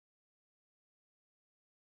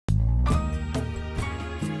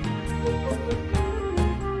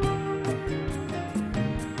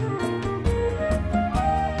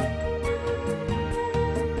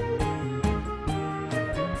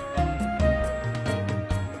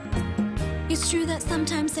It's true that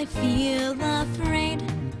sometimes I feel afraid.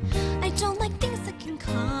 I don't like things that can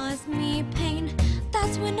cause me pain.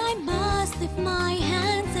 That's when I must lift my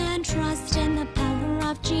hands and trust in the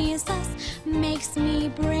power of Jesus. Makes me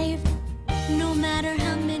brave. No matter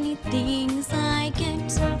how many things I get,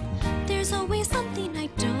 there's always something I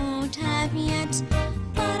don't have yet.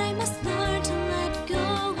 But I must learn to let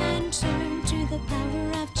go and turn to the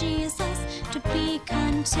power of Jesus to be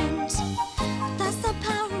content. That's the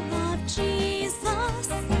power of Jesus.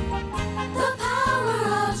 The power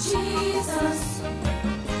of Jesus.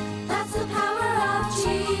 That's the power of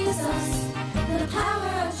Jesus. The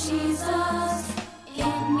power of Jesus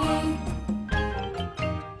in me.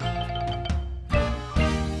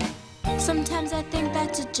 Sometimes I think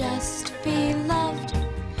that to just be loved,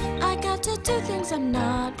 I got to do things I'm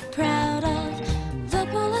not proud of. The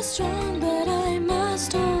pull is strong, but I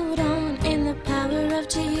must hold on. In the power of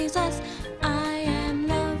Jesus, I am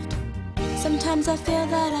loved. Sometimes I feel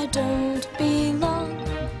that I don't belong.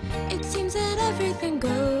 It seems that everything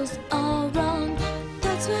goes all wrong.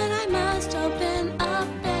 That's when I must open up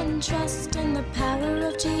and trust in the power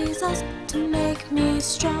of Jesus to make me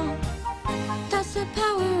strong. That's the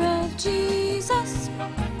power of Jesus.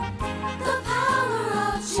 The power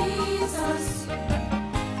of Jesus.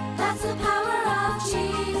 That's the power of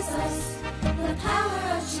Jesus. The power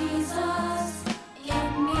of Jesus in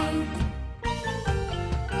me.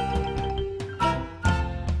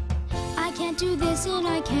 I can't do this and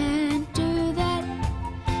I can't do that.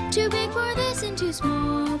 Too big for this and too small